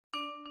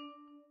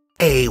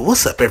Hey,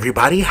 what's up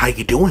everybody? How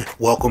you doing?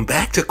 Welcome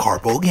back to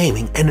Karpo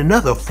Gaming and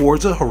another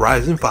Forza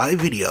Horizon 5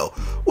 video.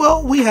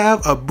 Well, we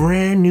have a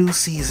brand new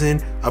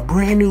season, a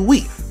brand new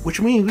week, which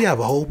means we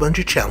have a whole bunch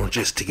of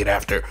challenges to get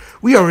after.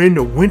 We are in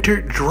the winter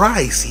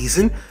dry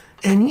season,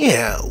 and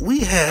yeah,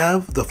 we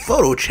have the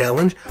photo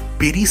challenge,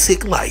 Bitty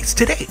Sick Lights.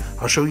 Today,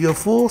 I'll show you a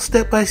full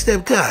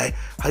step-by-step guide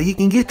how you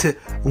can get to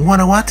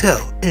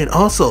Guanajuato and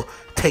also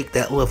take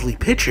that lovely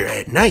picture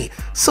at night.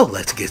 So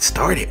let's get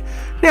started.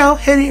 Now,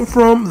 heading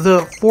from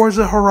the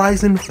Forza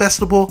Horizon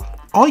Festival,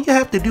 all you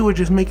have to do is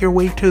just make your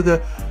way to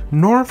the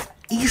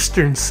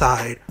northeastern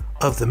side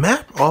of the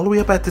map. All the way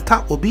up at the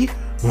top will be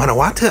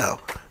Guanajuato.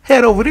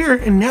 Head over there,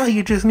 and now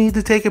you just need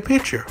to take a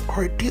picture,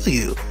 or do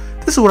you?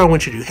 This is what I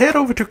want you to do. Head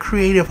over to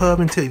Creative Hub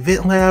and to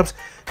Event Labs,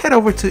 head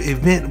over to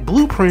Event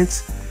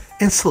Blueprints,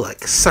 and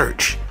select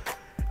Search.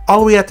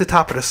 All the way at the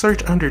top of the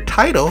search under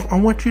title, I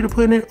want you to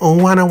put in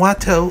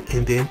Guanajuato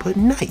and then put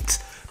nights.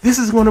 This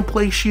is going to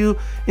place you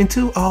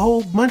into a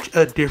whole bunch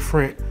of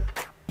different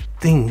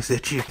things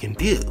that you can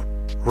do.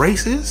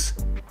 Races,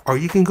 or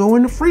you can go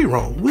into free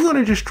roam. We're going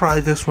to just try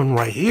this one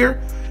right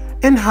here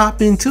and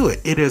hop into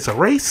it. It is a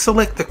race.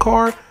 Select the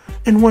car,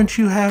 and once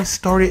you have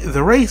started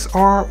the race,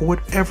 or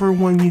whatever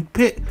one you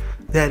pick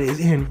that is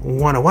in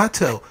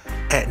Guanajuato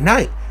at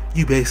night,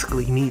 you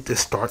basically need to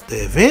start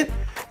the event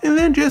and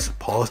then just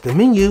pause the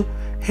menu,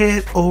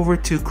 head over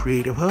to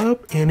Creative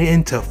Hub and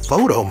into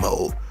photo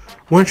mode.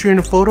 Once you're in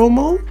the photo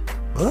mode,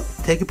 well,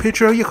 take a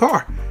picture of your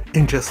car,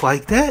 and just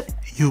like that,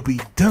 you'll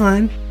be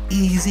done.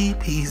 Easy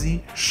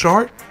peasy,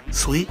 short,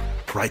 sweet,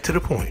 right to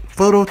the point.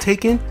 Photo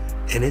taken,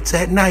 and it's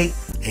at night,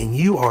 and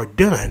you are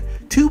done.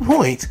 2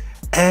 points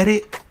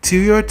added to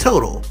your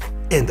total,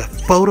 and the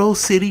Photo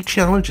City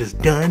Challenge is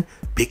done.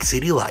 Big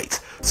City Lights.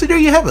 So there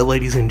you have it,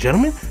 ladies and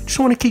gentlemen. Just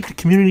want to keep the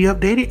community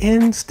updated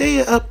and stay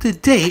up to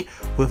date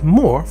with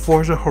more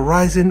Forza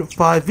Horizon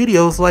 5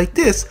 videos like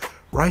this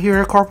right here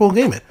at Karpo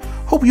Gaming.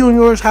 Hope you and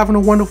yours having a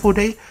wonderful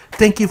day.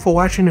 Thank you for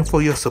watching and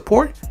for your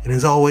support. And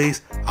as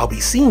always, I'll be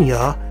seeing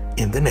y'all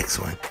in the next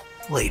one.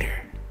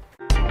 Later.